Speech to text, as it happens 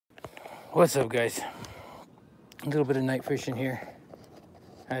What's up, guys? A little bit of night fishing here.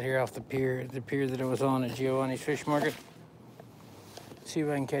 Out here off the pier that I was on at Giovanni's Fish Market. See if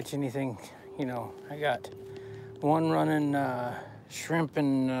I can catch anything. You know, I got one running shrimp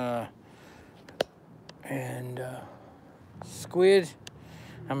and squid.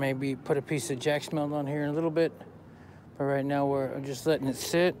 I maybe put a piece of jack smelt on here in a little bit. But right now we're just letting it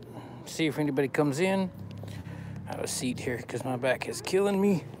sit. See if anybody comes in. I have a seat here because my back is killing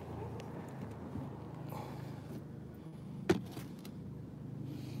me.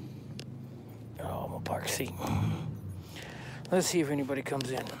 Oh, I'm a park seat. Let's see if anybody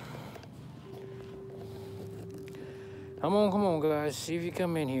comes in. Come on, guys. See if you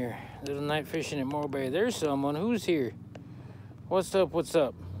come in here. Little night fishing at Morro Bay. There's someone. Who's here? What's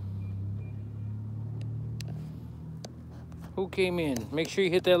up? Who came in? Make sure you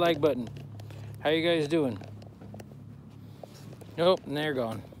hit that like button. How you guys doing? Nope, and they're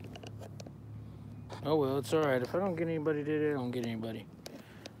gone. Oh, well, it's all right. If I don't get anybody today, I don't get anybody.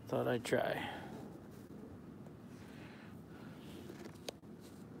 Thought I'd try.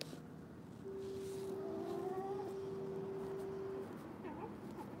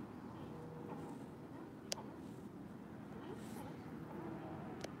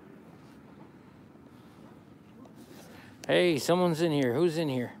 Hey, someone's in here. Who's in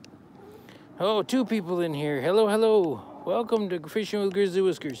here? Oh, two people in here. Hello. Welcome to Fishing with Grizzly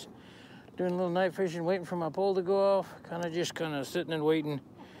Whiskers. Doing a little night fishing, waiting for my pole to go off. Kind of sitting and waiting.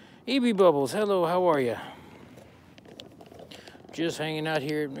 EB Bubbles, hello, how are you? Just hanging out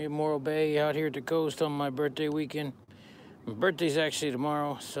here at Morro Bay, out here at the coast on my birthday weekend. My birthday's actually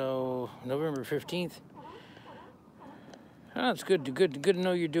tomorrow, so November 15th. Oh, it's good to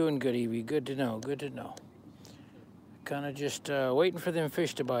know you're doing good, Evie. Good to know. Kind of just waiting for them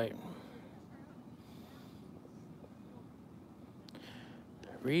fish to bite.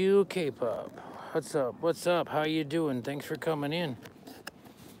 Real K-pop. What's up? How you doing? Thanks for coming in.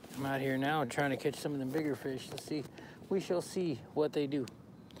 I'm out here now trying to catch some of them bigger fish. Let's see. We shall see what they do.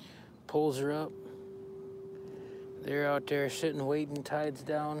 Poles are up. They're out there sitting, waiting, tides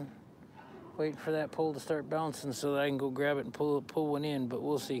down, waiting for that pole to start bouncing so that I can go grab it and pull one in, but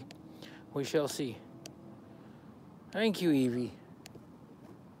we'll see. We shall see. Thank you, Evie.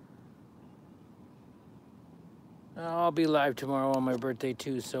 I'll be live tomorrow on my birthday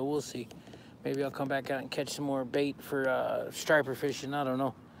too, so we'll see. Maybe I'll come back out and catch some more bait for striper fishing. I don't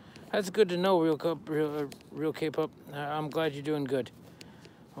know. That's good to know, real K-Pup. I'm glad you're doing good.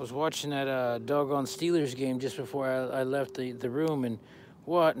 I was watching that doggone Steelers game just before I left the room, and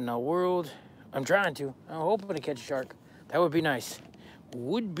what in the world? I'm trying to. I'm hoping to catch a shark. That would be nice.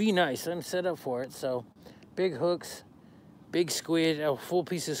 Would be nice. I'm set up for it. So, big hooks, big squid, a full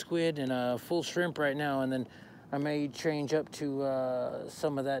piece of squid, and a full shrimp right now, and then I may change up to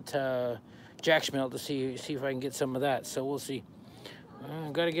some of that jack smelt to see if I can get some of that. So we'll see.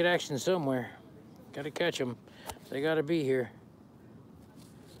 Got to get action somewhere. Got to catch them. They got to be here.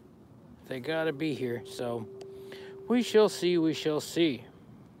 So we shall see.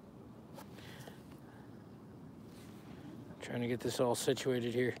 Trying to get this all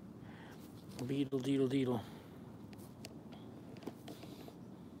situated here. Beetle deedle.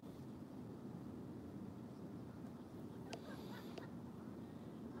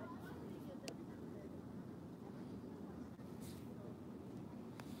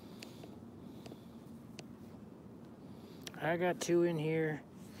 I got two in here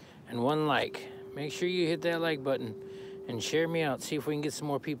and one like. Make sure you hit that like button and share me out. See if we can get some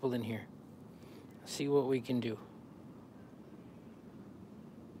more people in here. See what we can do.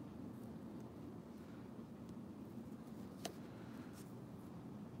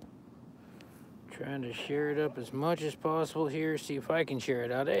 Trying to share it up as much as possible here. See if I can share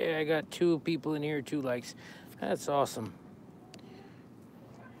it out. Hey, I got two people in here, 2 likes. That's awesome.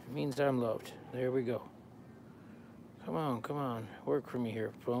 It means I'm loved. There we go. Come on. Work for me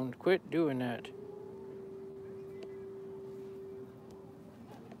here, phone. Quit doing that.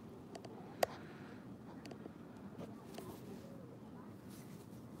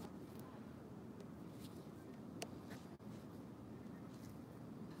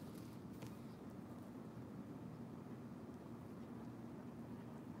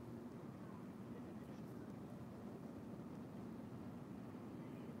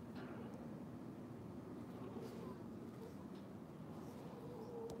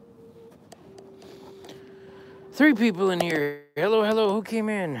 Three people in here. Hello. Who came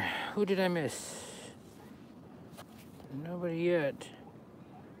in? Who did I miss? Nobody yet.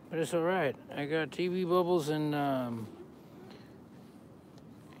 But it's all right. I got TV Bubbles and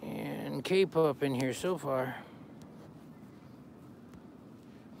K-Pup in here so far.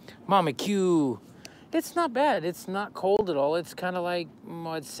 Mama Q. It's not bad. It's not cold at all. It's kind of like,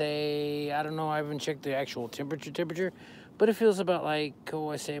 I'd say, I don't know, I haven't checked the actual temperature, but it feels about like,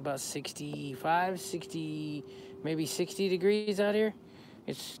 I say about 65, 60, maybe 60 degrees out here.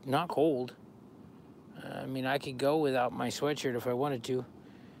 It's not cold. I mean, I could go without my sweatshirt if I wanted to.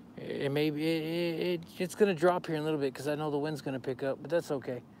 It's going to drop here in a little bit because I know the wind's going to pick up, but that's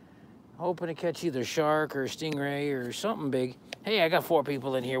okay. Hoping to catch either shark or stingray or something big. Hey, I got 4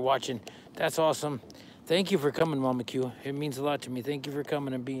 people in here watching. That's awesome. Thank you for coming, Mama Q. It means a lot to me. Thank you for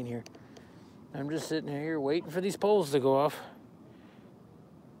coming and being here. I'm just sitting here waiting for these poles to go off.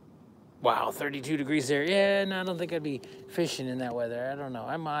 Wow, 32 degrees there. Yeah, no, I don't think I'd be fishing in that weather. I don't know.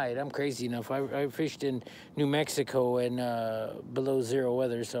 I might. I'm crazy enough. I fished in New Mexico and below 0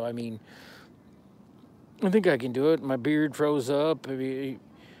 weather, so I mean, I think I can do it. My beard froze up. I mean,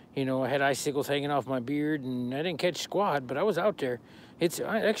 you know, I had icicles hanging off my beard, and I didn't catch squad, but I was out there.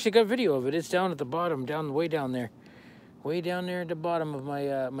 I actually got video of it. It's down at the bottom, way down there at the bottom of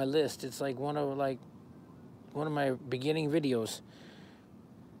my my list. It's like one of my beginning videos.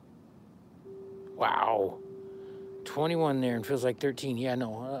 Wow, 21 there, and feels like 13. Yeah,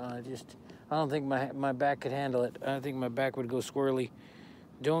 no, I don't think my back could handle it. I think my back would go squirrely.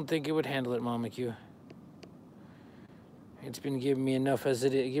 Don't think it would handle it, Mama Q. It's been giving me enough as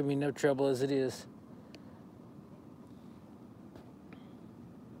it is, giving me enough trouble as it is.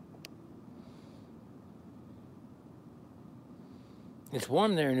 It's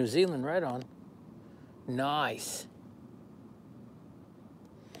warm there in New Zealand, right on. Nice.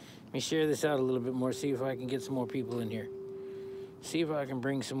 Let me share this out a little bit more, see if I can get some more people in here. See if I can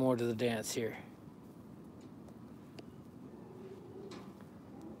bring some more to the dance here.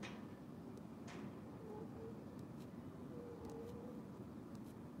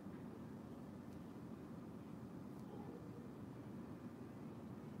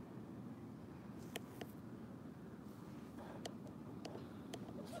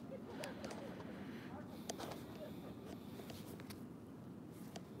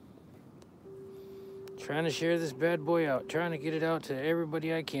 Trying to share this bad boy out. Trying to get it out to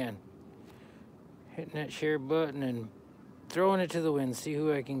everybody I can. Hitting that share button and throwing it to the wind. See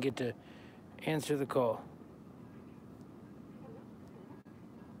who I can get to answer the call.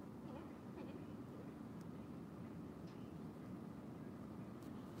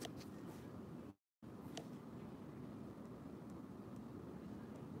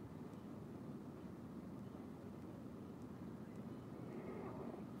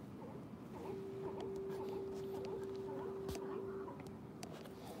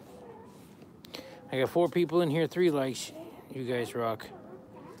 I got 4 people in here, 3 likes. You guys rock.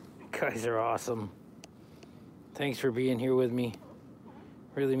 You guys are awesome. Thanks for being here with me.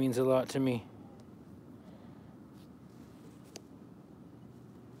 Really means a lot to me.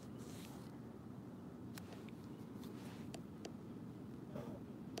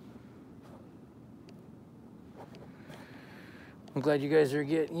 I'm glad you guys are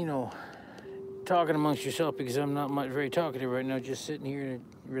talking amongst yourself, because I'm not very talkative right now, just sitting here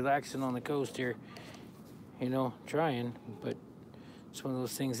relaxing on the coast here, trying, but it's one of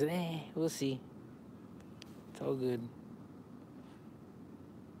those things that, we'll see. It's all good.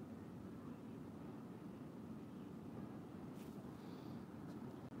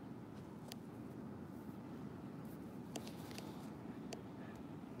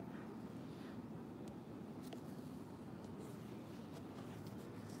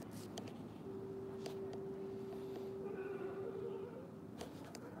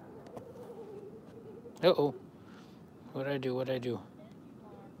 Uh-oh. What'd I do?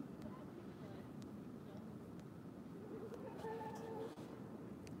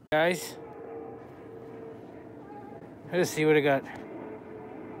 Guys, let's see what I got.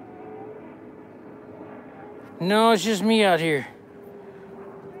 No, it's just me out here.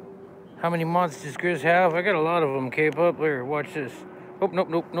 How many monsters Grizz have? I got a lot of them. Cape up there. Watch this. Oh,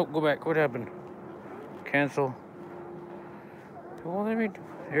 nope. Go back. What happened? Cancel. Well, there we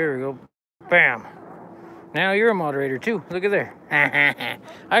go. Bam. Now you're a moderator too. Look at there.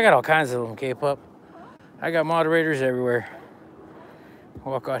 I got all kinds of them, Cape up. I got moderators everywhere.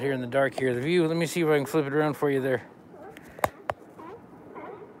 Walk out here in the dark here. The view, let me see if I can flip it around for you there.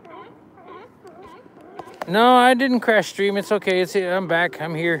 No, I didn't crash stream. It's okay. I'm back.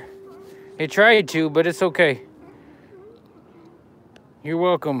 I'm here. It tried to, but it's okay. You're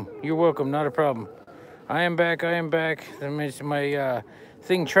welcome. Not a problem. I am back. My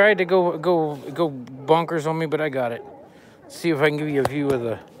thing tried to go bonkers on me, but I got it. Let's see if I can give you a view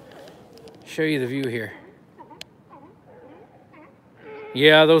show you the view here.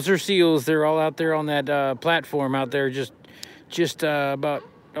 Yeah, those are seals. They're all out there on that platform out there, just about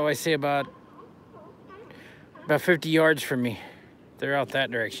oh, I say about 50 yards from me. They're out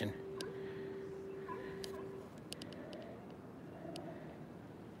that direction.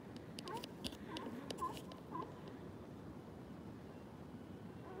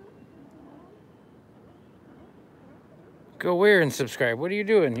 Go where and subscribe? What are you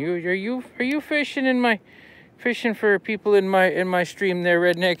doing? Are you fishing in my fishing for people in my stream there,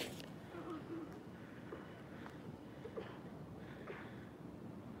 redneck?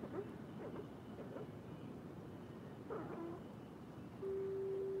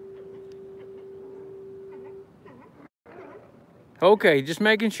 Okay, just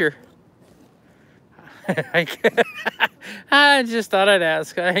making sure. I just thought I'd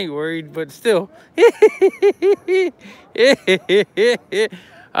ask. I ain't worried, but still.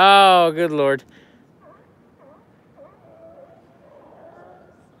 Oh, good Lord.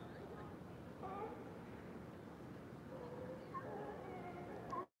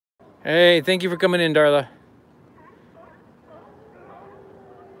 Hey, thank you for coming in, Darla.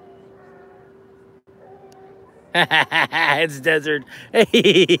 It's desert.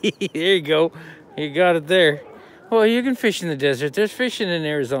 Hey, there you go. You got it there. Well, you can fish in the desert. There's fishing in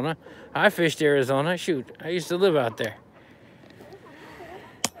Arizona. I fished Arizona. Shoot, I used to live out there.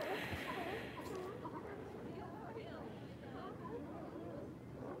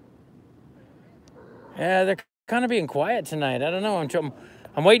 Yeah, they're kind of being quiet tonight. I don't know.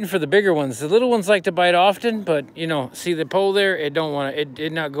 I'm waiting for the bigger ones. The little ones like to bite often, but you know, see the pole there? It don't want to.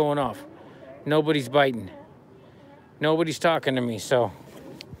 It not going off. Nobody's biting. Nobody's talking to me. So,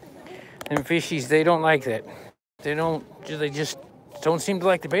 them fishies, they don't like that. They don't. They just don't seem to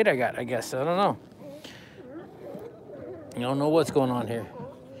like the bait I got. I guess I don't know. I don't know what's going on here.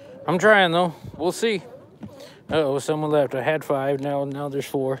 I'm trying though. We'll see. Uh-oh, someone left. I had 5. Now there's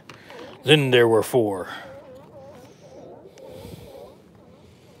 4. Then there were 4.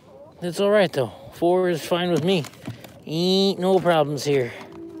 It's all right though. 4 is fine with me. Ain't no problems here.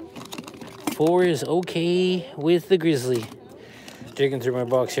 4 is okay with the grizzly. Digging through my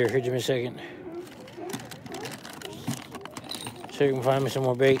box here. Give me a second. So you can find me some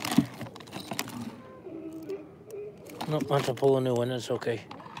more bait. Nope, I have to pull a new one. That's okay.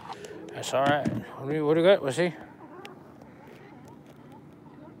 That's all right. What do you got? Let's see.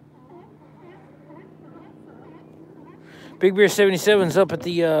 Big Bear 77's up at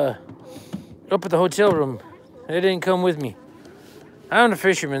the hotel room. They didn't come with me. I'm a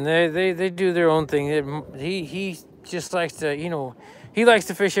fisherman. They do their own thing. He just likes to, you know, he likes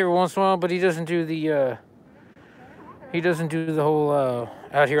to fish every once in a while, but he doesn't do the whole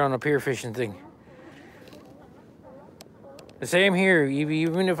out here on a pier fishing thing. The same here.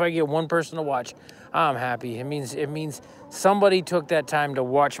 Even if I get one person to watch, I'm happy. It means somebody took that time to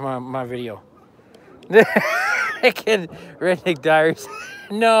watch my video. Kid Redneck Diaries.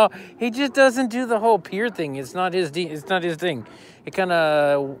 No, he just doesn't do the whole pier thing. It's not his thing. It kind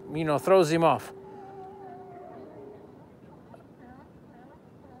of, you know, throws him off.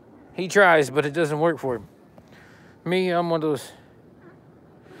 He tries, but it doesn't work for him. Me, I'm one of those.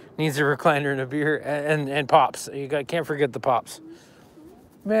 Needs a recliner and a beer and pops. Can't forget the pops.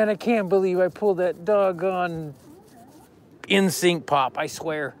 Man, I can't believe I pulled that doggone in-sync pop. I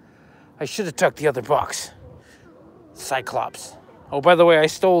swear. I should have tucked the other box. Cyclops. Oh, by the way, I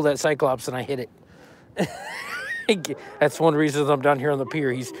stole that Cyclops and I hit it. That's one reason I'm down here on the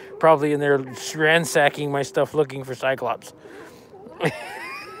pier. He's probably in there ransacking my stuff looking for Cyclops.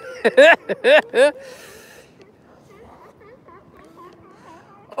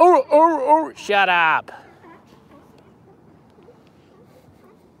 Oh, shut up.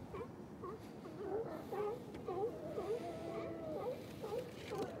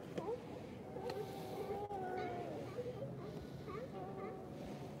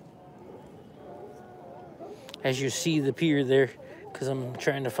 As you see the pier there, because I'm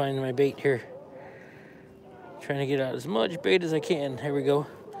trying to find my bait here. Trying to get out as much bait as I can. Here we go.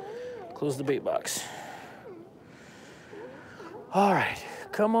 Close the bait box. All right.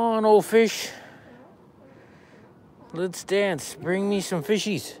 Come on, old fish. Let's dance. Bring me some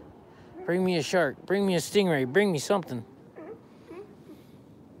fishies. Bring me a shark. Bring me a stingray. Bring me something.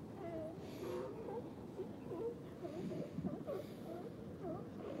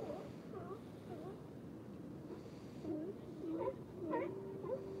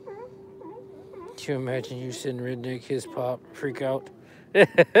 Can you imagine you sitting Redneck his pop freak out?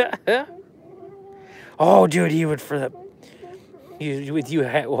 Oh, dude, he would for the you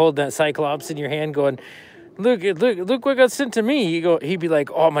hold that Cyclops in your hand, going, look what got sent to me. He'd be like,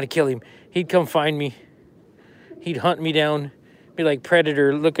 oh, I'm gonna kill him. He'd come find me. He'd hunt me down, be like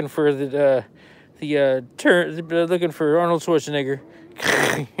Predator looking for looking for Arnold Schwarzenegger.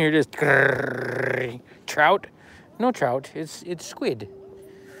 You're just trout. No trout. It's squid.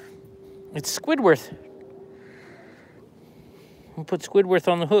 It's Squidworth. We'll put Squidworth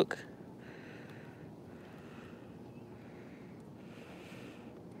on the hook.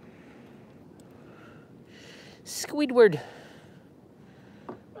 Squidward.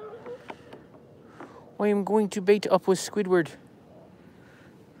 I am going to bait up with Squidward.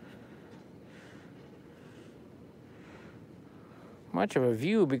 Much of a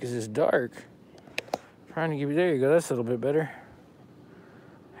view because it's dark. Trying to give you, there you go, that's a little bit better.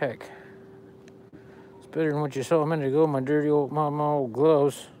 Heck. It's better than what you saw a minute ago, my dirty old, my old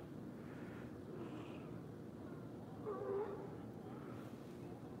gloves.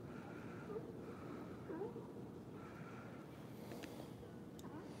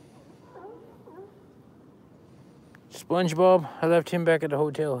 SpongeBob, I left him back at the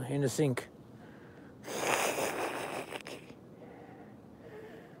hotel in the sink.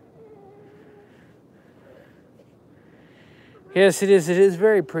 Yes, it is. It is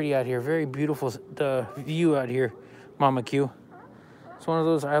very pretty out here. Very beautiful, the view out here, Mama Q. It's one of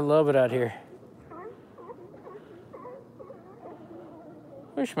those, I love it out here.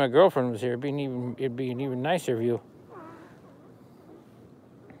 Wish my girlfriend was here. It'd be an even nicer view.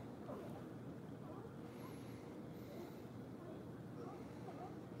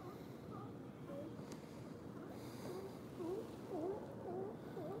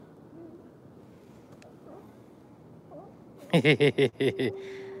 It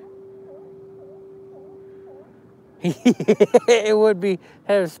would be,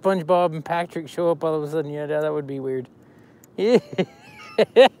 have SpongeBob and Patrick show up all of a sudden. Yeah, that would be weird. Too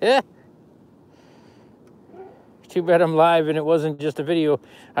bad I'm live and it wasn't just a video.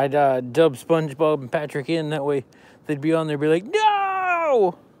 I'd dub SpongeBob and Patrick in. That way they'd be on there and be like,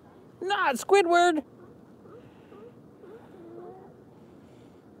 no! Not Squidward!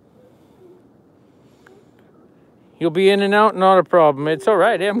 You'll be in and out, not a problem. It's all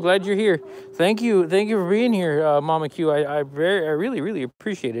right. Hey, I'm glad you're here. Thank you for being here, Mama Q. I really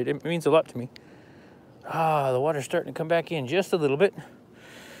appreciate it. It means a lot to me. The water's starting to come back in just a little bit.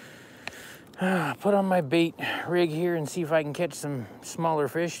 Put on my bait rig here and see if I can catch some smaller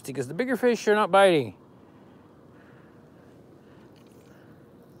fish, because the bigger fish are not biting.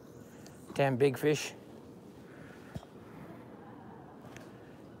 Damn big fish.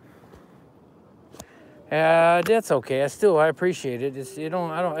 That's okay. I appreciate it. It's,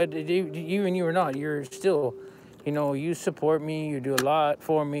 you and you or not, you're still, you support me. You do a lot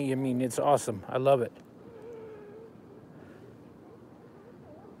for me. I mean, it's awesome. I love it.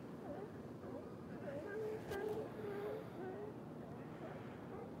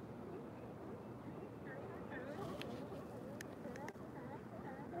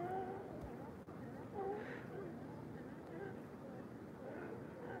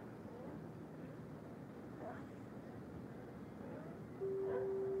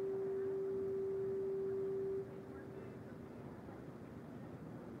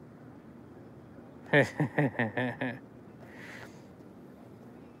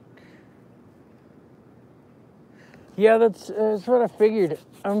 Yeah, that's what I figured.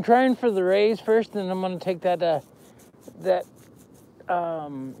 I'm trying for the rays first, and I'm gonna take that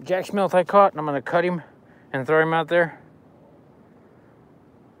jack smelt I caught, and I'm gonna cut him and throw him out there.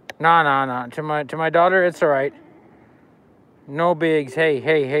 No. To my daughter, it's all right. No bigs.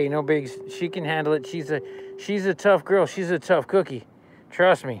 Hey, no bigs. She can handle it. She's a tough girl. She's a tough cookie.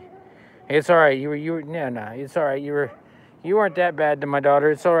 Trust me. It's all right. It's all right. You weren't that bad to my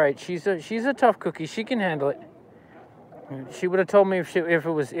daughter. It's all right. She's a tough cookie. She can handle it. She would have told me if it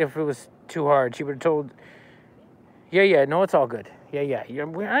was too hard. She would have told. Yeah. No, it's all good. Yeah.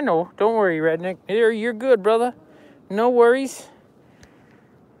 I know. Don't worry, redneck. You're good, brother. No worries.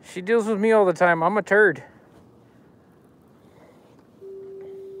 She deals with me all the time. I'm a turd.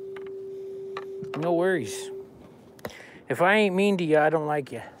 No worries. If I ain't mean to you, I don't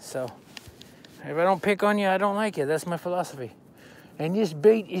like you. So, if I don't pick on you, I don't like you. That's my philosophy. And this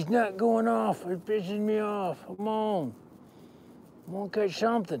bait is not going off. It pisses me off. Come on. I'm gonna catch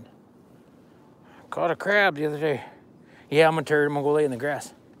something. Caught a crab the other day. Yeah, I'm a turd. I'm gonna go lay in the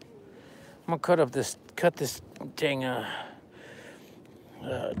grass. I'm gonna cut this dang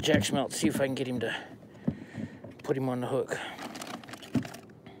jack smelt. See if I can get him to put him on the hook.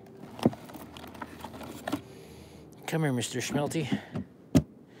 Come here, Mr. Schmelty.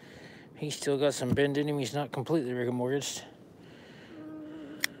 He's still got some bend in him. He's not completely rigor mortgaged.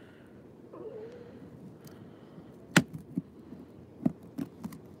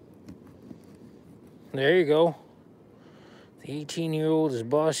 There you go. The 18-year-old is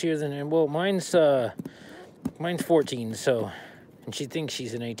bossier than, well, mine's 14, so And she thinks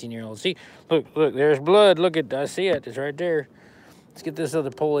she's an 18-year-old. See, look, there's blood. Look at, I see it. It's right there. Let's get this other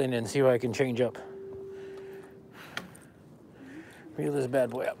pole in and see what I can change up. Reel this bad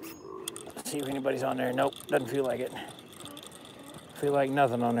boy up. See if anybody's on there. Nope, doesn't feel like it. Feel like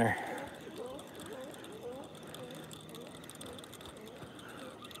nothing on there.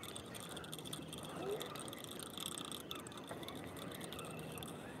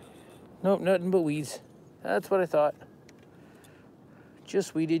 Nope, nothing but weeds. That's what I thought.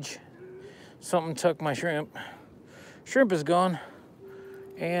 Just weedage. Something tucked my shrimp. Shrimp is gone.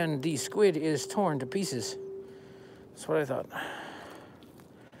 And the squid is torn to pieces. That's what I thought.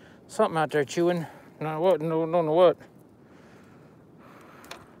 Something out there chewing. No, what? No, what?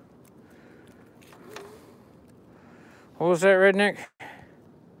 What was that, redneck?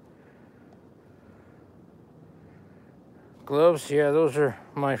 Gloves? Yeah, those are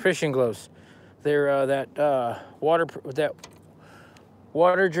my fishing gloves. They're that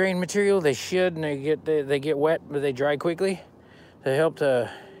water drain material. They shed and they get wet, but they dry quickly. They help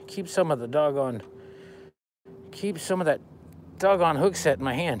to keep some of that doggone hook set in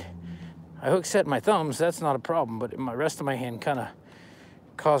my hand. I hook set my thumbs, that's not a problem, but my rest of my hand kind of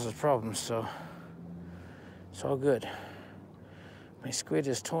causes problems, so it's all good. My squid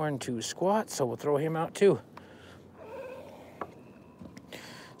is torn to squat, so we'll throw him out too.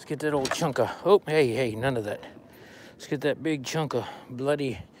 Let's get that old chunk of, oh, hey, none of that. Let's get that big chunk of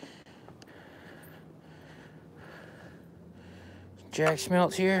bloody jack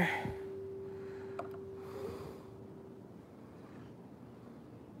smelts here.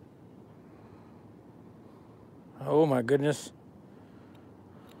 Oh my goodness.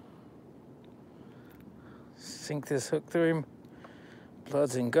 Sink this hook through him.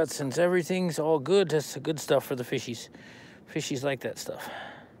 Bloods and guts and everything's all good. That's the good stuff for the fishies. Fishies like that stuff.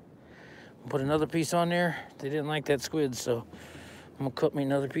 Put another piece on there. They didn't like that squid, so I'm gonna cut me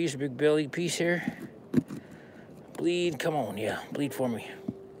another piece, a big belly piece here. Bleed, come on, yeah, bleed for me.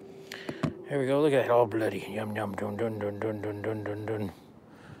 There we go, look at that, all bloody. Yum, yum, dun, dun, dun, dun, dun, dun, dun, dun.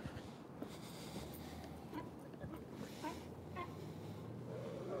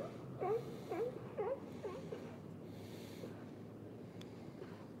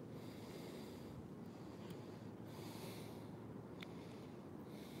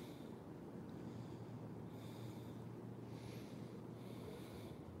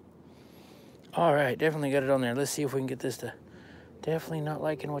 All right, definitely got it on there. Let's see if we can get this to, definitely not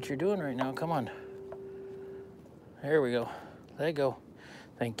liking what you're doing right now. Come on. There we go. Let it go.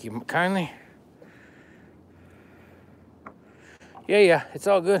 Thank you kindly. Yeah, it's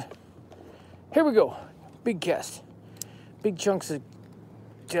all good. Here we go. Big cast. Big chunks of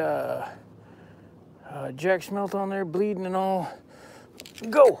jack smelt on there, bleeding and all.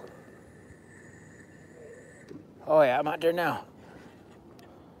 Go. Oh yeah, I'm out there now.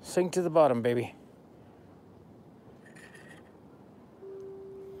 Sink to the bottom, baby.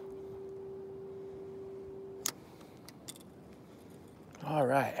 All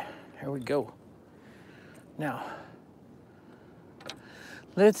right, here we go. Now,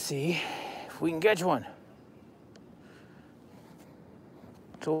 let's see if we can catch one.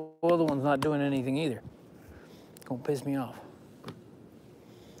 So the other one's not doing anything either. Don't piss me off.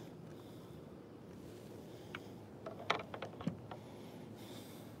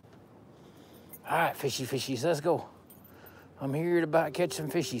 All right, fishies, let's go. I'm here to catch some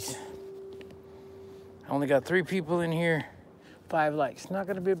fishies. I only got 3 people in here, 5 likes. Not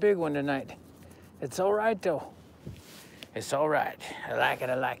gonna be a big one tonight. It's all right though. It's all right. I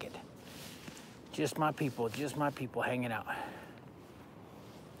like it. Just my people hanging out.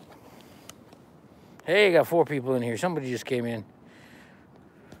 Hey, got 4 people in here. Somebody just came in.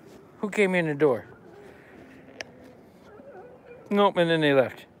 Who came in the door? Nope, and then they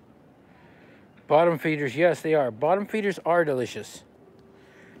left. Bottom feeders, yes, they are. Bottom feeders are delicious.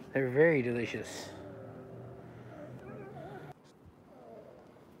 They're very delicious.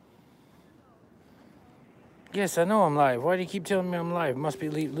 Yes, I know I'm live. Why do you keep telling me I'm live? Must be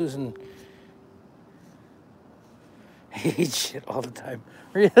losing. I eat shit all the time.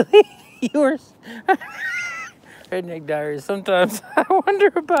 Really? Yours? Redneck Diaries. Sometimes I wonder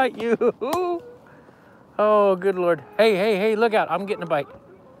about you. Oh, good Lord. Hey, look out. I'm getting a bite.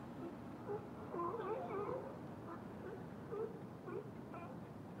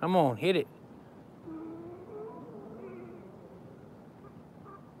 Come on, hit it.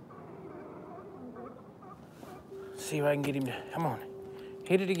 See if I can get him to, come on.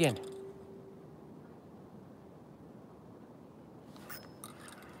 Hit it again.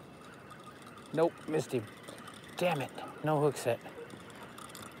 Nope, missed him. Damn it, no hook set.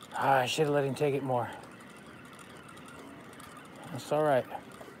 I should have let him take it more. That's all right.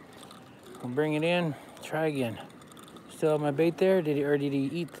 We'll bring it in, try again. Still have my bait there? Or did he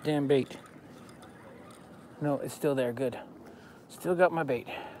eat the damn bait? No, it's still there, good. Still got my bait.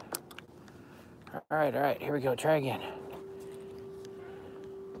 All right, here we go, try again.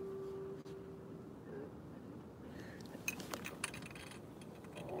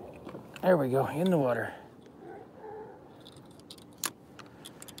 There we go, in the water.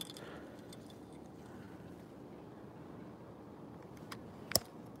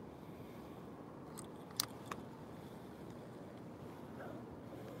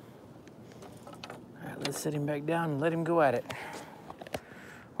 All right, let's set him back down and let him go at it.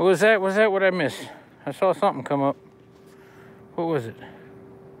 What was that? Was that what I missed? I saw something come up. What was it?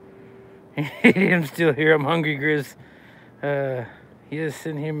 I'm still here. I'm hungry, Grizz. Yes,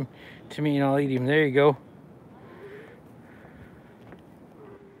 send him to me and I'll eat him. There you go.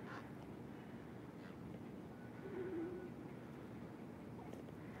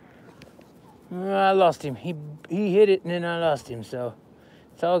 I lost him. He hit it and then I lost him, so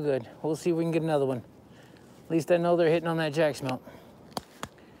it's all good. We'll see if we can get another one. At least I know they're hitting on that jack smelt.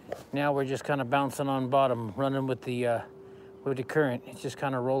 Now we're just kind of bouncing on bottom, running with the current. It's just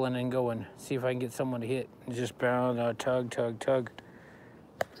kind of rolling and going. See if I can get someone to hit. Just bound, tug, tug, tug.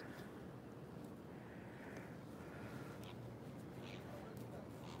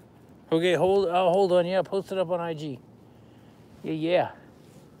 Okay, hold on. Yeah, post it up on IG. Yeah.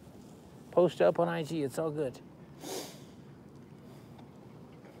 Post up on IG. It's all good.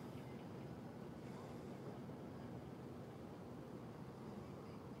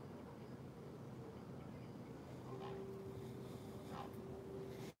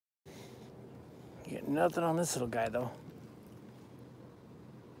 Get nothing on this little guy though.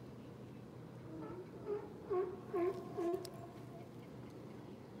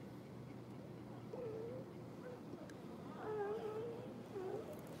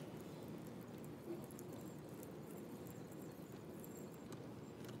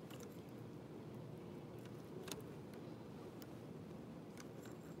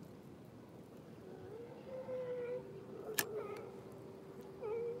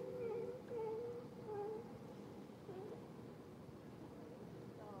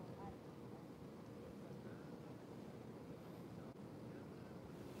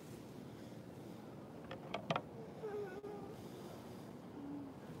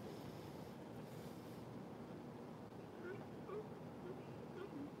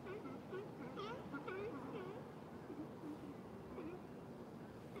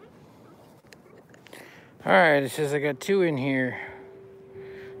 All right, it says I got 2 in here.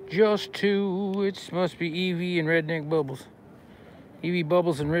 Just 2. It must be Evie and Redneck Bubbles. Evie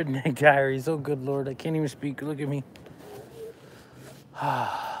Bubbles and Redneck Diaries. Oh, good Lord, I can't even speak. Look at me.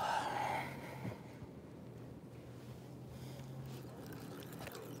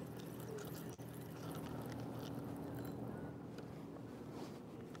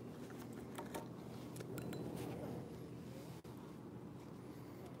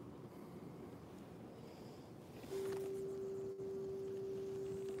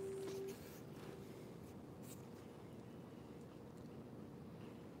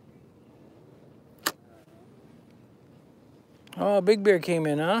 Oh, Big Bear came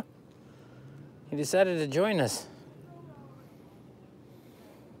in, huh? He decided to join us.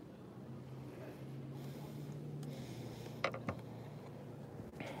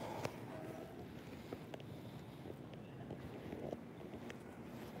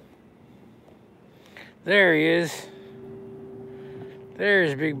 There he is.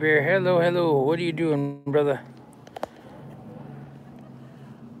 There's Big Bear. Hello. What are you doing, brother?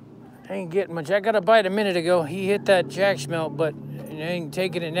 I ain't getting much. I got a bite a minute ago. He hit that jack smelt, but I ain't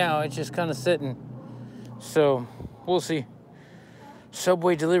taking it now. It's just kind of sitting. So, we'll see.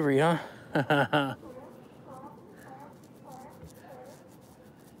 Subway delivery, huh?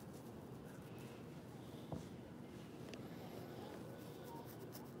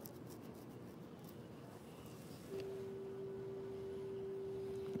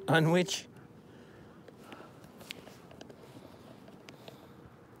 On which?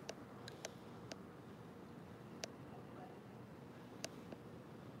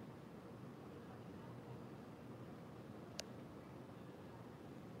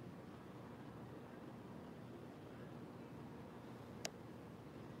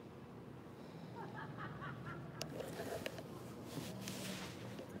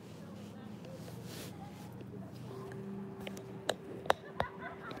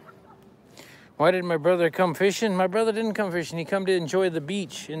 Why did my brother come fishing? My brother didn't come fishing. He come to enjoy the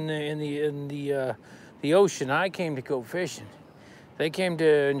beach in the ocean. I came to go fishing. They came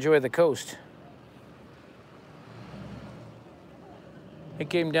to enjoy the coast. He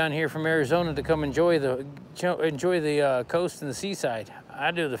came down here from Arizona to come enjoy the coast and the seaside.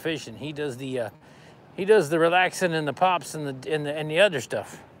 I do the fishing. He does the relaxing and the pops and the other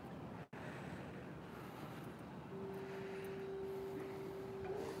stuff.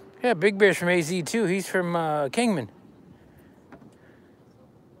 Yeah, Big Bear's from AZ too. He's from Kingman.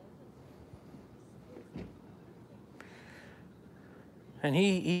 And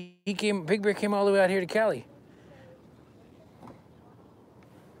he came. Big Bear came all the way out here to Cali.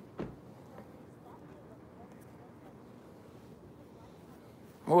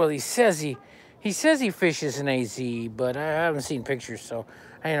 Well, he says he fishes in AZ, but I haven't seen pictures. So,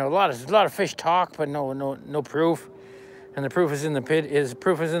 you know, a lot of fish talk, but no proof. And the proof is in the pit.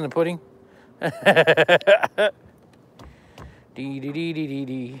 Proof is in the pudding. Dee dee dee dee dee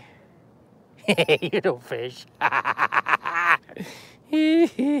dee. You don't fish. Dee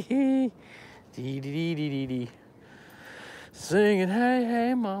dee dee dee dee dee. Singing, hey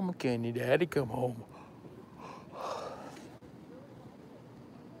hey, mama, can your daddy come home?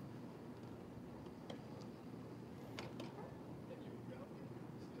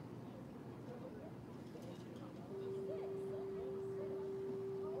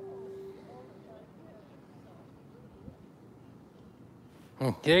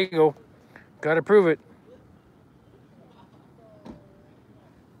 There you go. Gotta prove it.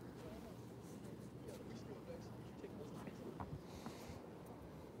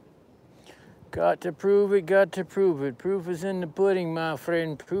 Got to prove it, got to prove it. Proof is in the pudding, my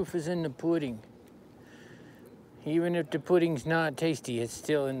friend. Proof is in the pudding. Even if the pudding's not tasty, it's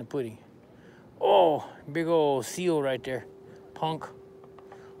still in the pudding. Oh, big old seal right there. Punk.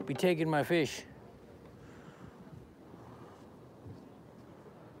 Be taking my fish.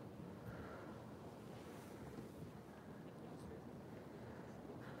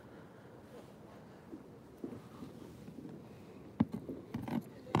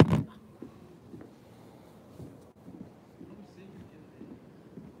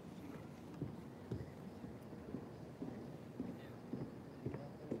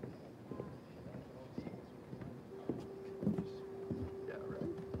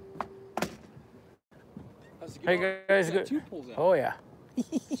 Hey guys, good. Oh yeah.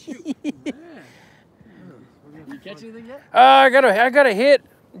 Shoot, man. You catch anything yet? I got a hit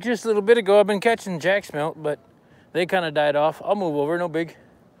just a little bit ago. I've been catching jack smelt, but they kind of died off. I'll move over, no big.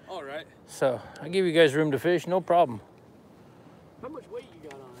 All right. So I give you guys room to fish, no problem. How much weight you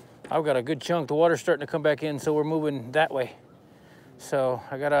got on it? I've got a good chunk. The water's starting to come back in, so we're moving that way. So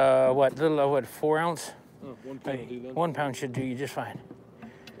I got a 4 ounce. Oh, 1 pound will do then. 1 pound should do you just fine.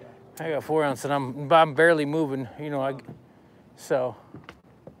 I got 4 ounce and I'm barely moving, you know. So.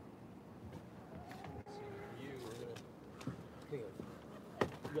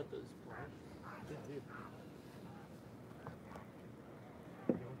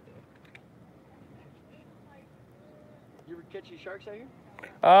 You ever catch any sharks out here?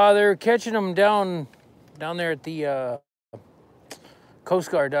 They're catching them down there at the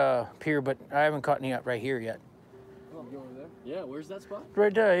Coast Guard pier, but I haven't caught any up right here yet. Oh, you over there? Yeah, where's that spot?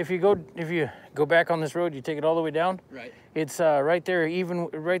 Right there. If you go back on this road, you take it all the way down. Right. It's right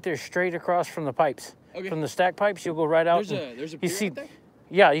there, straight across from the pipes. Okay. From the stack pipes, you'll go right out. There's a pier out there?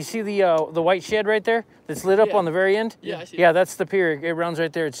 Yeah, you see the white shed right there that's lit up on the very end? Yeah, I see. Yeah, that's the pier. It runs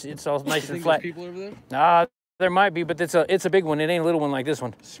right there. It's all nice and flat. There's people over there? Nah, there might be, but it's a big one. It ain't a little one like this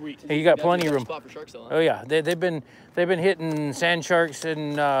one. Sweet. Hey, you got plenty of room. Spot for sharks though, huh? Oh yeah, they've been hitting sand sharks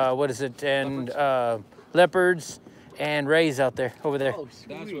and leopards and rays out there over there. Oh,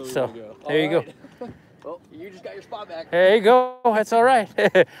 sweet. That's where So we're gonna go. there you go. Well, you just got your spot back. There you go. That's all right.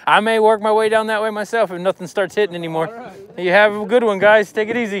 I may work my way down that way myself if nothing starts hitting anymore. All right. You have a good one, guys. Take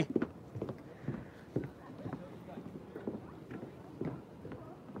it easy.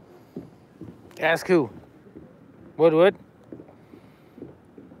 Ask who? What?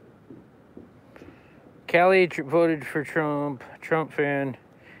 Callie voted for Trump. Trump fan.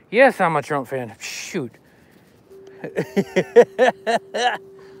 Yes, I'm a Trump fan. Shoot.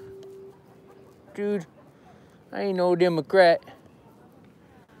 Dude, I ain't no Democrat.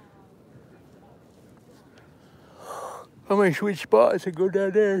 I might switch spots and go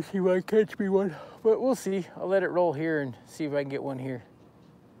down there and see if I can catch me one. But we'll see. I'll let it roll here and see if I can get one here.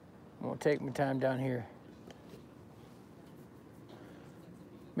 I'm gonna take my time down here.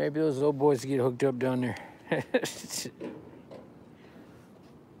 Maybe those little boys get hooked up down there.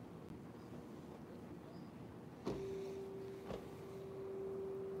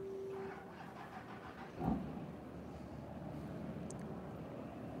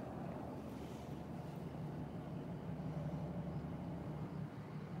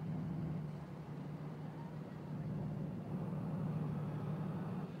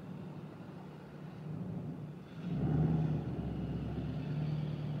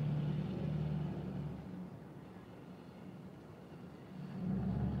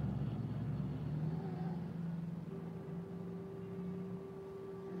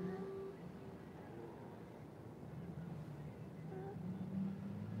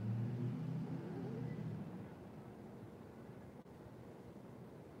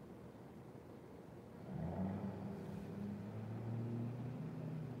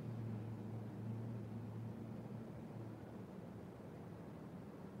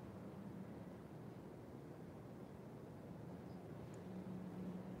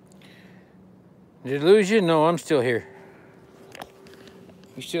 Did I lose you? No, I'm still here.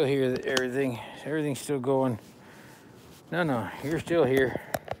 You still hear everything. Everything's still going. No, you're still here.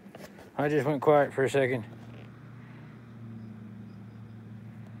 I just went quiet for a second.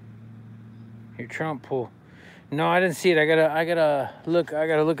 Your Trump pool. No, I didn't see it. I gotta look. I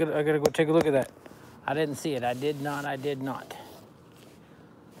gotta go take a look at that. I didn't see it. I did not.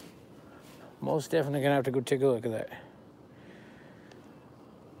 Most definitely gonna have to go take a look at that.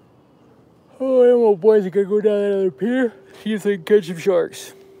 Oh, them old boys are gonna go down that other pier, see if they can catch some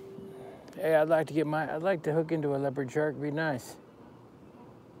sharks. Hey, I'd like to hook into a leopard shark. It'd be nice.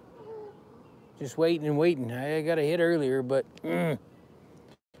 Just waiting. I got a hit earlier, but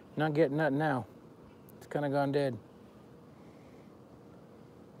not getting nothing now. It's kind of gone dead.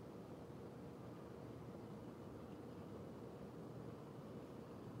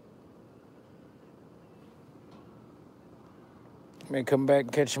 May come back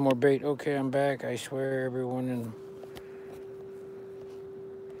and catch some more bait. Okay, I'm back. I swear, everyone.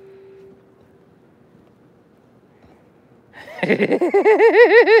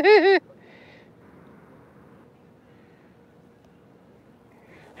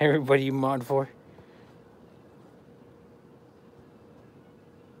 Everybody you mod for.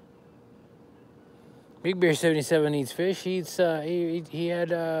 Big Bear 77 eats fish. He eats. He had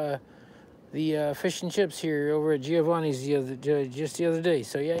the fish and chips here over at Giovanni's just the other day.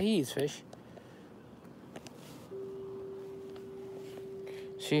 So yeah, he eats fish.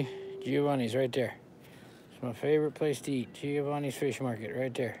 See, Giovanni's right there. It's my favorite place to eat. Giovanni's Fish Market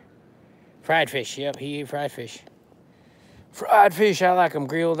right there. Fried fish. Yep, he eats fried fish. Fried fish, I like them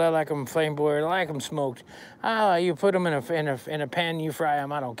grilled. I like them flame broiled. I like them smoked. You put them in a pan, you fry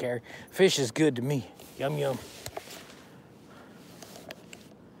them. I don't care. Fish is good to me. Yum yum.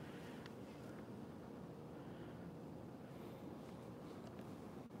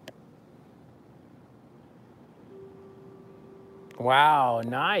 Wow,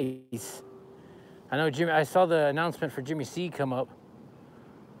 nice. I know Jimmy. I saw the announcement for Jimmy C come up.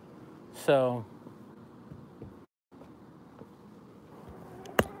 So.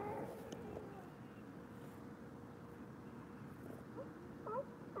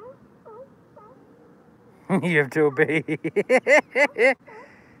 You have to obey.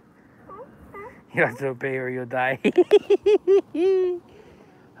 You have to obey or you'll die.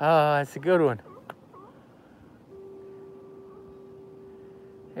 Oh, that's a good one.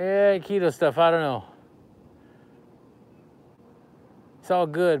 Yeah, keto stuff, I don't know. It's all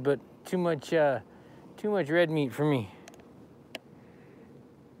good, but too much red meat for me.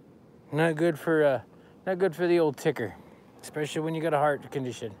 Not good for the old ticker, especially when you got a heart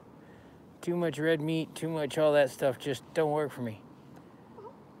condition. Too much red meat, too much all that stuff just don't work for me.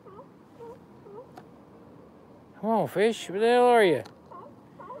 Come on, fish, where the hell are you?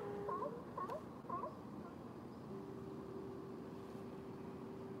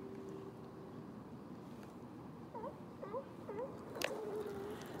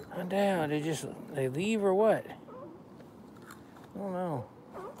 I'm down. They leave or what? I don't know.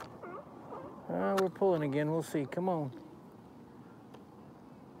 We're pulling again. We'll see. Come on.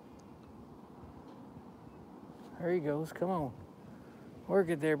 There he goes. Come on. Work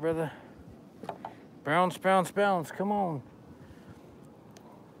it there, brother. Bounce. Come on.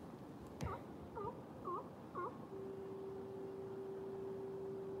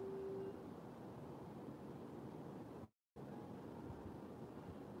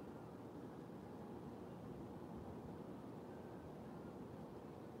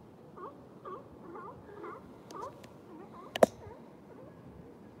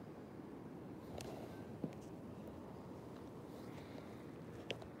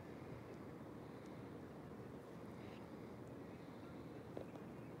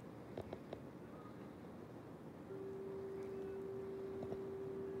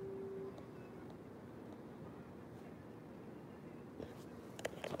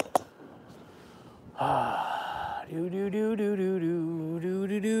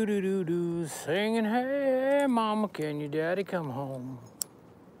 Do, singing, hey, mama, can your daddy come home?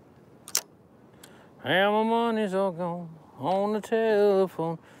 And my money's all gone on the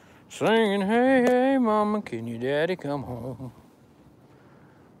telephone, singing, hey, mama, can your daddy come home?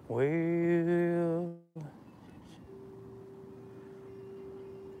 Well,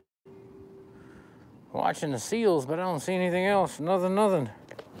 watching the seals, but I don't see anything else. Nothing.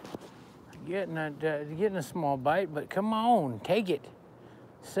 Getting a small bite, but come on, take it.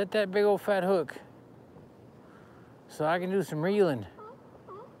 Set that big old fat hook so I can do some reeling.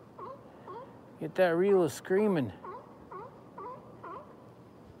 Get that reel screaming.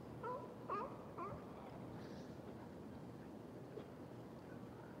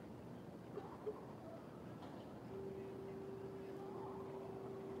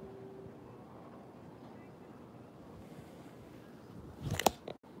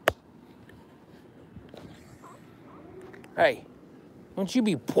 Hey, don't you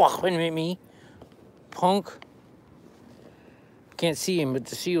be walking at me, punk. Can't see him, but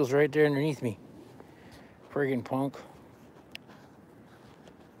the seal's right there underneath me. Friggin' punk.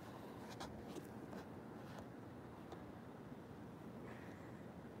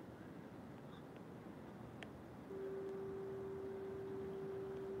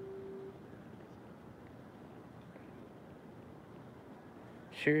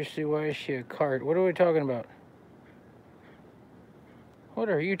 Seriously, why is she a cart? What are we talking about? What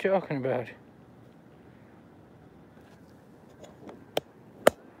are you talking about?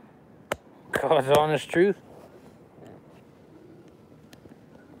 God's honest truth.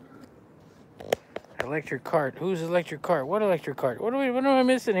 Electric cart. Who's electric cart? What electric cart? What am I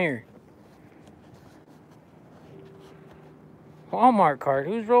missing here? Walmart cart.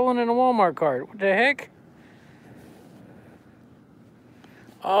 Who's rolling in a Walmart cart? What the heck?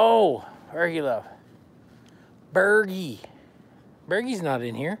 Oh, Bergie love. Bergie. Bergie's not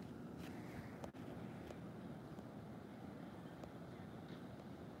in here.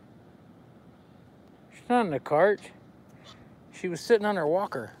 She's not in the cart. She was sitting on her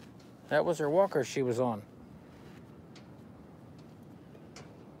walker. That was her walker she was on.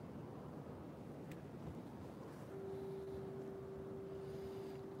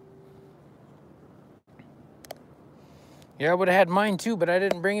 Yeah, I would have had mine too, but I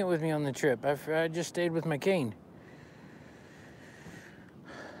didn't bring it with me on the trip. I just stayed with my cane.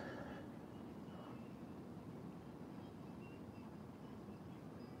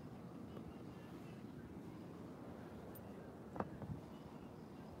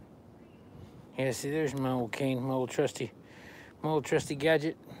 Yeah, see, there's my old cane, my old trusty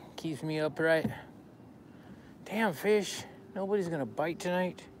gadget. Keeps me upright. Damn fish, nobody's gonna bite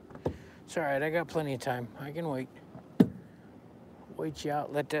tonight. It's all right, I got plenty of time. I can wait. Wait you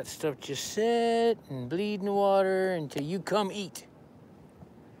out, let that stuff just sit and bleed in the water until you come eat.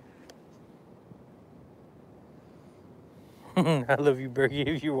 I love you, Bergie,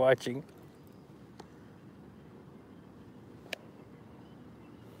 if you're watching.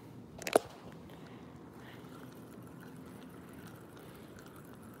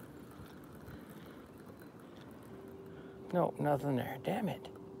 No, nothing there. Damn it.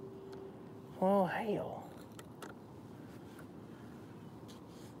 Oh, hell.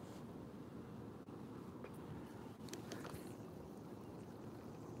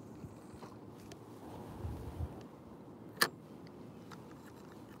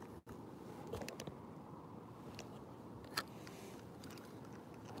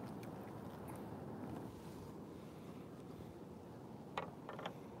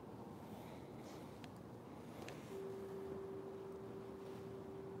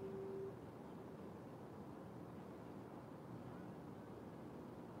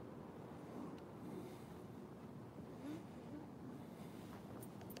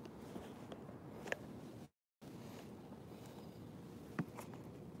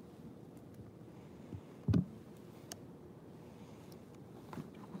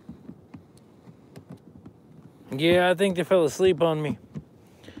 Yeah, I think they fell asleep on me.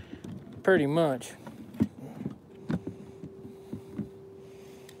 Pretty much.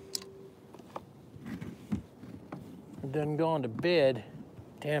 Done gone to bed.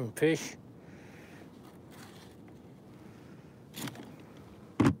 Damn fish.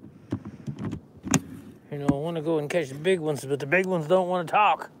 You know, I want to go and catch the big ones, but the big ones don't want to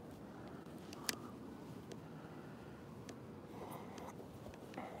talk.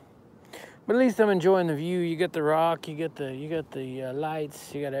 But at least I'm enjoying the view. You get the rock, you get the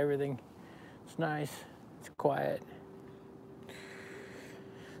lights, you got everything. It's nice. It's quiet.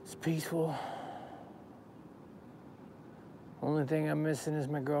 It's peaceful. Only thing I'm missing is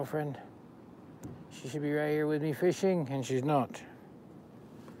my girlfriend. She should be right here with me fishing, and she's not.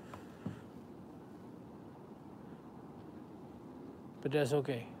 But that's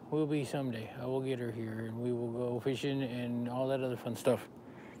okay. We'll be someday. I will get her here, and we will go fishing and all that other fun stuff.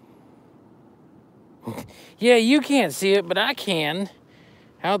 Yeah, you can't see it, but I can.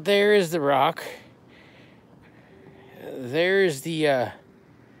 Out there is the rock. There's the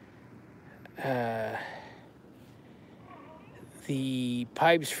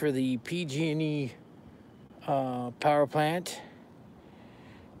pipes for the PG&E power plant.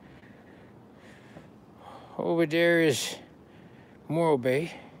 Over there is Morro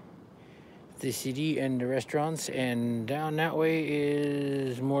Bay, the city and the restaurants, and down that way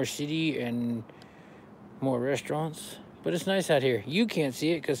is more city and more restaurants. But it's nice out here. You can't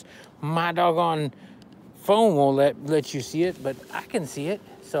see it because my doggone phone won't let you see it, but I can see it.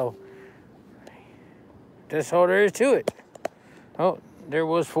 So that's all there is to it. Oh, there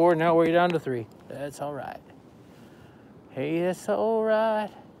was 4, now we're down to 3. That's all right. Hey, that's all right.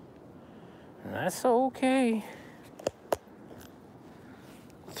 That's okay.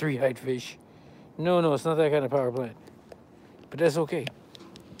 3-eyed fish. No, it's not that kind of power plant. But that's okay.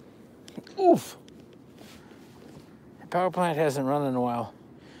 Oof. The power plant hasn't run in a while.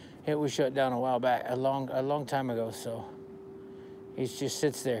 It was shut down a while back, a long time ago, so it just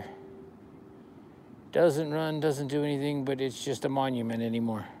sits there. Doesn't run, doesn't do anything, but it's just a monument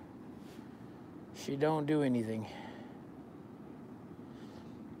anymore. She don't do anything.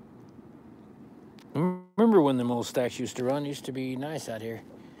 Remember when the old stacks used to run? Used to be nice out here.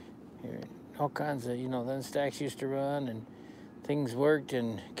 All kinds of, then stacks used to run and things worked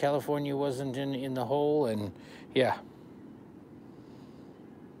and California wasn't in the hole and yeah.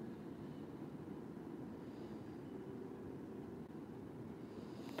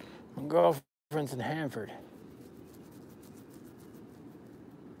 My girlfriend's in Hanford.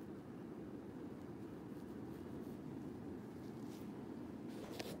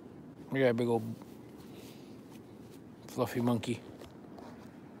 We got a big old fluffy monkey.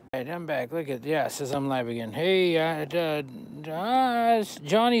 All right, I'm back. Look at, yeah, it says I'm live again. Hey, it's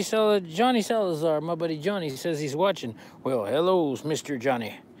Johnny Salazar, my buddy Johnny says he's watching. Well, hello, Mr.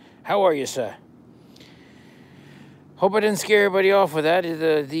 Johnny. How are you, sir? Hope I didn't scare everybody off with that.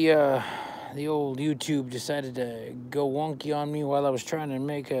 The old YouTube decided to go wonky on me while I was trying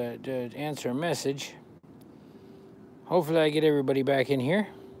to answer a message. Hopefully I get everybody back in here.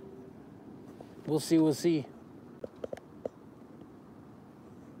 We'll see.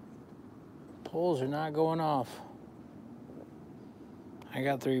 Polls are not going off. I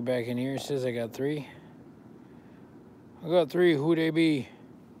got 3 back in here. It says I got 3. I got 3. Who they be?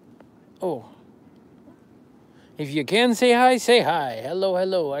 Oh. If you can say hi, say hi.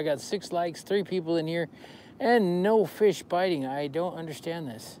 Hello. I got 6 likes, 3 people in here, and no fish biting. I don't understand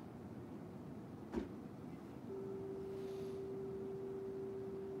this.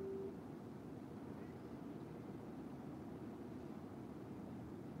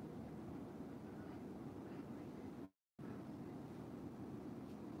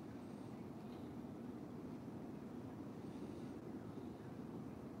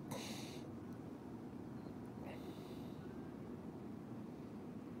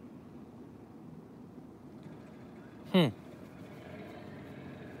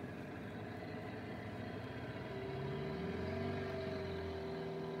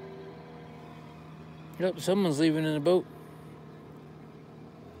 Yep, someone's leaving in a boat.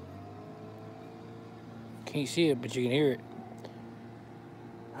 Can't see it, but you can hear it.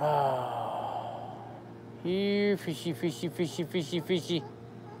 Ah, here, fishy.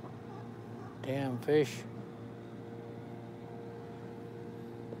 Damn fish.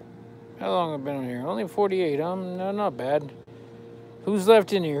 How long have I been on here? Only 48. No, not bad. Who's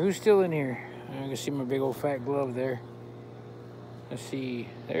left in here? Who's still in here? I can see my big old fat glove there. Let's see.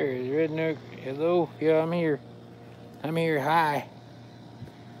 There is Redneck. Hello. Yeah, I'm here. Hi.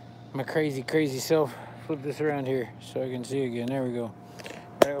 My crazy self. Flip this around here so I can see again. There we go.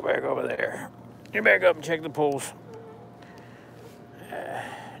 Go back over there. Get back up and check the poles.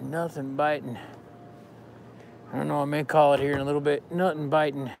 Nothing biting. I don't know. I may call it here in a little bit. Nothing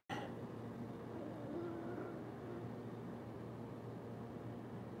biting.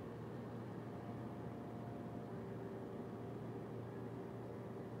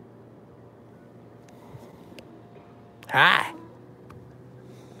 Hi.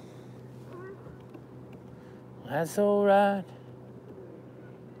 That's all right.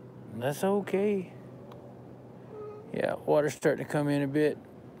 That's okay. Yeah, water's starting to come in a bit.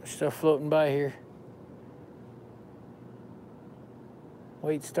 Stuff floating by here.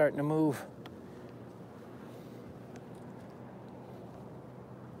 Weight's starting to move.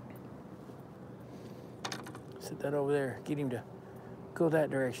 Set that over there. Get him to go that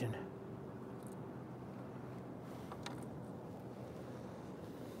direction.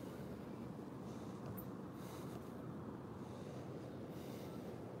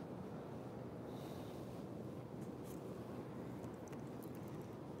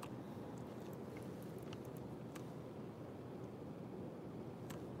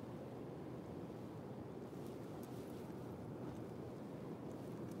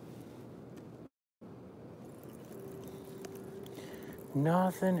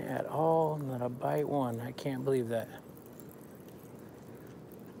 Nothing at all, not a bite one. I can't believe that.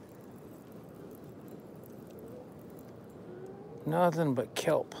 Nothing but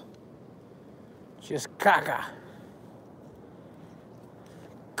kelp. Just caca.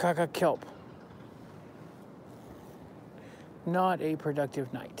 Caca kelp. Not a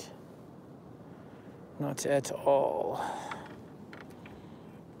productive night. Not at all.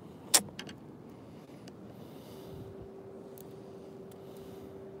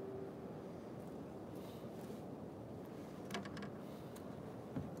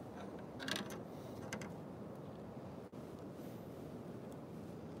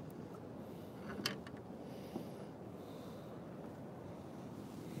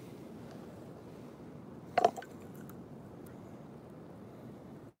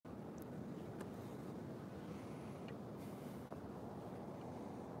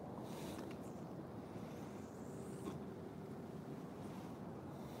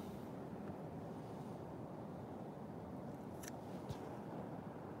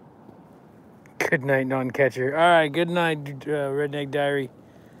 Good night, non-catcher. All right, good night, Redneck Diary.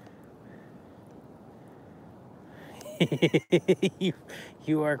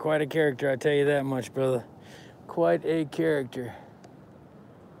 you are quite a character, I tell you that much, brother. Quite a character.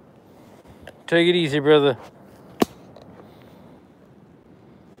 Take it easy, brother.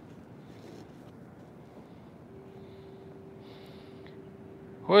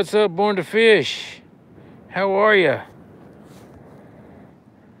 What's up, Born to Fish? How are you?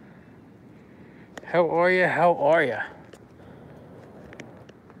 How are you? How are you?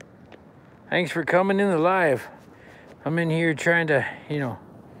 Thanks for coming in the live. I'm in here trying to,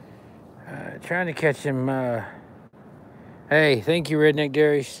 trying to catch him. Hey, thank you, Redneck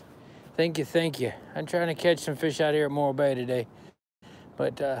Darius. Thank you. I'm trying to catch some fish out here at Morro Bay today.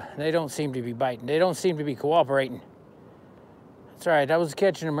 But they don't seem to be biting. They don't seem to be cooperating. That's all right. I was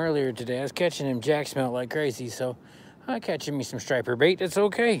catching them earlier today. I was catching them jack smelt like crazy. So I'm catching me some striper bait. It's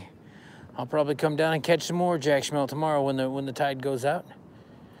okay. I'll probably come down and catch some more jack smelt tomorrow when the tide goes out.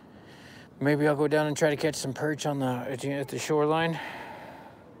 Maybe I'll go down and try to catch some perch on at the shoreline.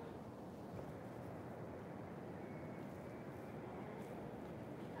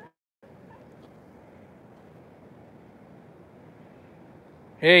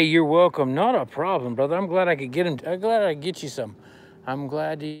 Hey, you're welcome. Not a problem, brother. I'm glad I could get him. I'm glad I could get you some. I'm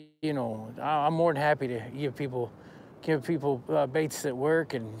glad to, I'm more than happy to give people baits that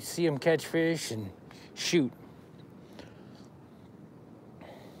work and see them catch fish and shoot.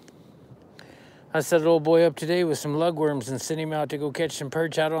 I set an old boy up today with some lugworms and sent him out to go catch some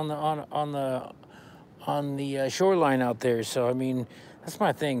perch out on the shoreline out there. So I mean, that's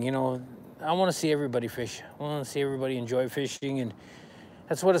my thing. I want to see everybody fish. I want to see everybody enjoy fishing, and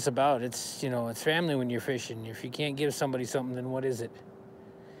that's what it's about. It's it's family when you're fishing. If you can't give somebody something, then what is it?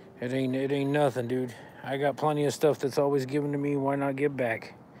 It ain't nothing, dude. I got plenty of stuff that's always given to me. Why not give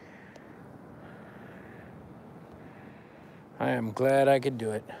back? I am glad I could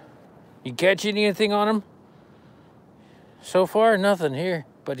do it. You catch anything on them? So far, nothing here.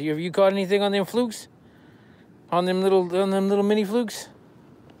 But have you caught anything on them flukes? On them little mini flukes?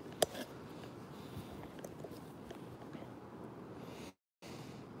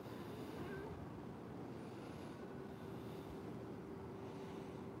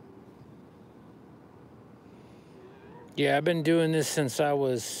 Yeah, I've been doing this since I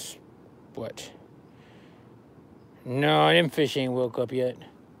was, what? No, them fish ain't woke up yet.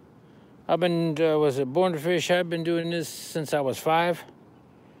 I've been, was it Born to Fish? I've been doing this since I was 5.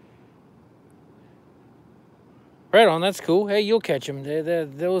 Right on, that's cool. Hey, you'll catch them.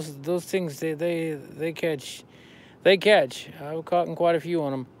 Those things, they catch. They catch. I've caught quite a few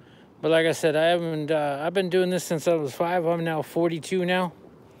on them. But like I said, I've been doing this since I was 5. I'm now 42 now.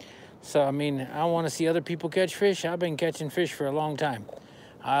 So, I mean, I want to see other people catch fish. I've been catching fish for a long time.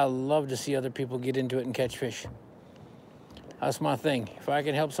 I love to see other people get into it and catch fish. That's my thing. If I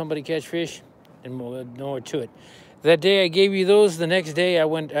can help somebody catch fish, then more to it. That day I gave you those, the next day I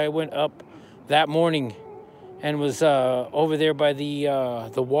went up that morning and was over there by the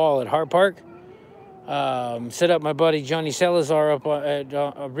wall at Hart Park. Set up my buddy Johnny Salazar up,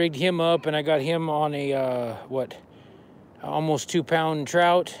 rigged him up, and I got him on a, almost 2-pound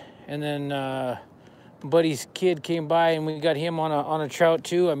trout. And then buddy's kid came by and we got him on a trout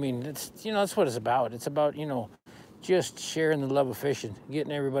too. I mean, it's, that's what it's about. It's about, just sharing the love of fishing,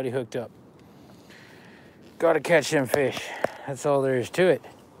 getting everybody hooked up. Got to catch them fish. That's all there is to it.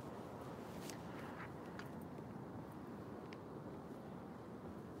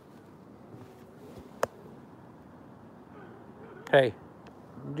 Hey,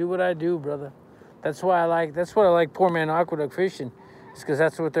 do what I do, brother. That's what I like Poor Man Aqueduct fishing. It's because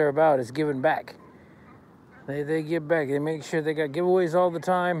that's what they're about. It's giving back. They give back. They make sure they got giveaways all the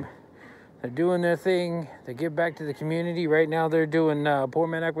time. They're doing their thing. They give back to the community. Right now they're doing, Poor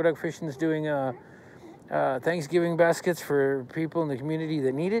Man Aqueduct Fishing is doing Thanksgiving baskets for people in the community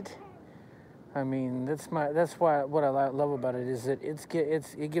that need it. I mean, that's why what I love about it is that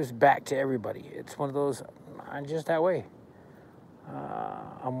it gives back to everybody. It's one of those, I'm just that way.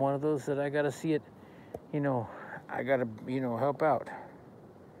 I'm one of those that I got to see it, I got to, help out.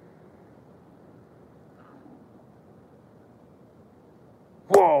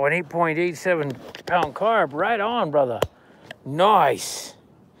 Whoa, an 8.87-pound carp. Right on, brother. Nice.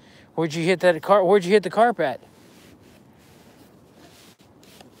 Where'd you hit that carp? Where'd you hit the carp at?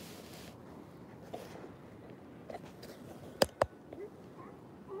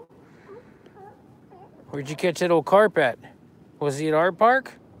 Where'd you catch that old carp at? Was he at Art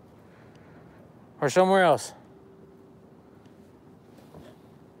Park? Or somewhere else?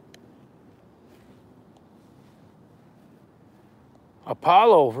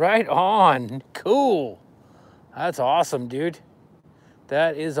 Apollo, right on. Cool. That's awesome, dude.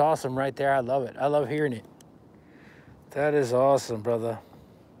 That is awesome right there. I love it. I love hearing it. That is awesome, brother.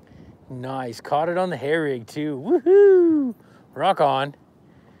 Nice. Caught it on the hair rig too. Woohoo! Rock on.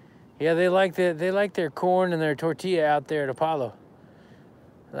 Yeah, they like their corn and their tortilla out there at Apollo.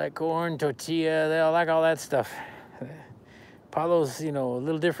 They like corn, tortilla, they all like all that stuff. Apollo's, a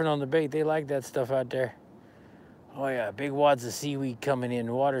little different on the bait. They like that stuff out there. Oh yeah, big wads of seaweed coming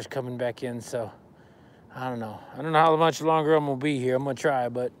in. Water's coming back in, so I don't know. I don't know how much longer I'm gonna be here. I'm gonna try,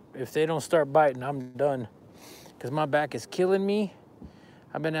 but if they don't start biting, I'm done. Because my back is killing me.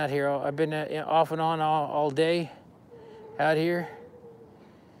 I've been out here, off and on all day out here.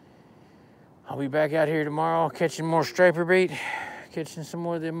 I'll be back out here tomorrow catching more striper bait, catching some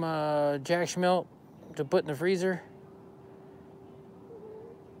more of them jack schmelt to put in the freezer.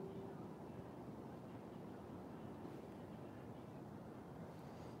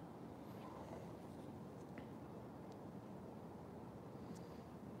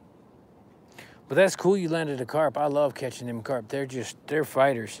 But that's cool you landed a carp. I love catching them carp. They're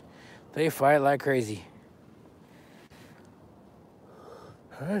fighters. They fight like crazy.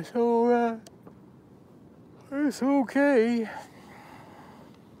 That's all right. It's okay.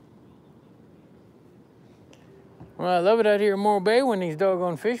 Well, I love it out here in Morro Bay when these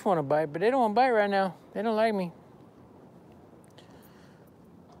doggone fish want to bite, but they don't want to bite right now. They don't like me.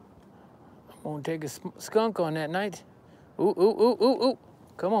 I'm going to take a skunk on that night. Ooh, ooh, ooh, ooh, ooh.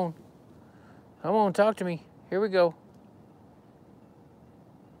 Come on. Come on, talk to me. Here we go.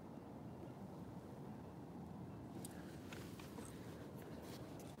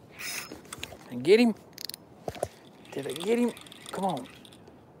 And get him. Did I get him? Come on.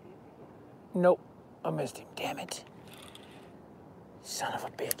 Nope, I missed him. Damn it. Son of a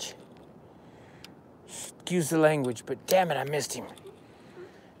bitch. Excuse the language, but damn it, I missed him.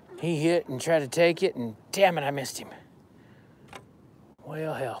 He hit and tried to take it, and damn it, I missed him.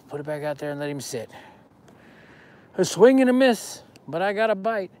 Well, hell, put it back out there and let him sit. A swing and a miss, but I got a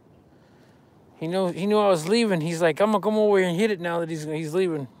bite. He knew I was leaving. He's like, I'm gonna come over here and hit it now that he's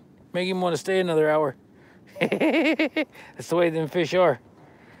leaving. Make him want to stay another hour. That's the way them fish are.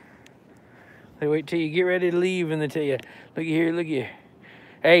 They wait till you get ready to leave and they tell you, look here, look here.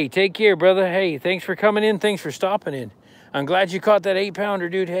 Hey, take care, brother. Hey, thanks for coming in. Thanks for stopping in. I'm glad you caught that 8-pounder,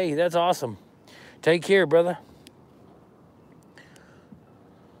 dude. Hey, that's awesome. Take care, brother.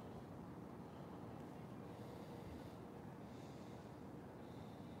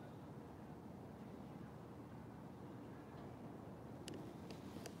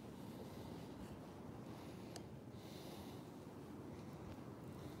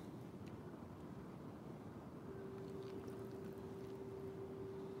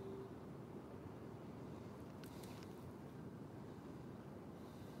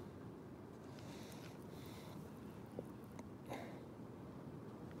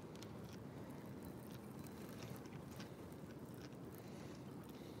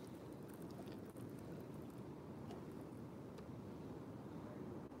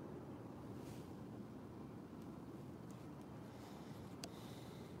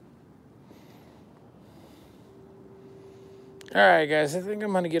 All right, guys, I think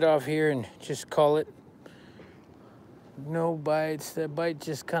I'm going to get off here and just call it. No bites. That bite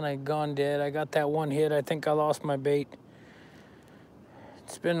just kind of gone dead. I got that one hit. I think I lost my bait.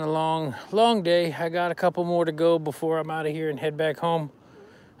 It's been a long, long day. I got a couple more to go before I'm out of here and head back home.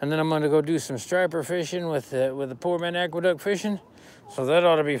 And then I'm going to go do some striper fishing with the Poor Man Aqueduct fishing. So that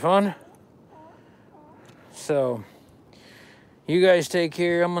ought to be fun. So you guys take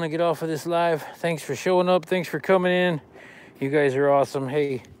care. I'm going to get off of this live. Thanks for showing up. Thanks for coming in. You guys are awesome.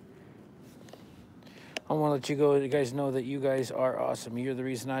 Hey, I want to let you guys know that you guys are awesome. You're the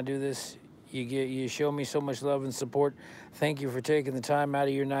reason I do this. You show me so much love and support. Thank you for taking the time out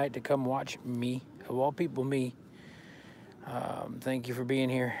of your night to come watch me, of all people, me. Thank you for being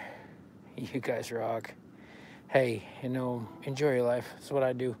here. You guys rock. Hey, enjoy your life. That's what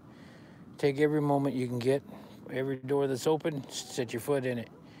I do. Take every moment you can get. Every door that's open, set your foot in it.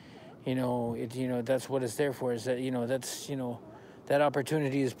 That's what it's there for, is that, that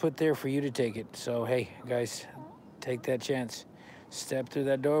opportunity is put there for you to take it. So, hey, guys, take that chance. Step through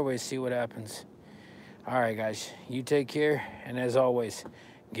that doorway, see what happens. All right, guys, you take care. And as always,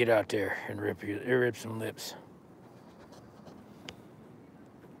 get out there and rip some lips.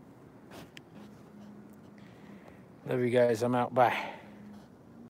 Love you guys. I'm out. Bye.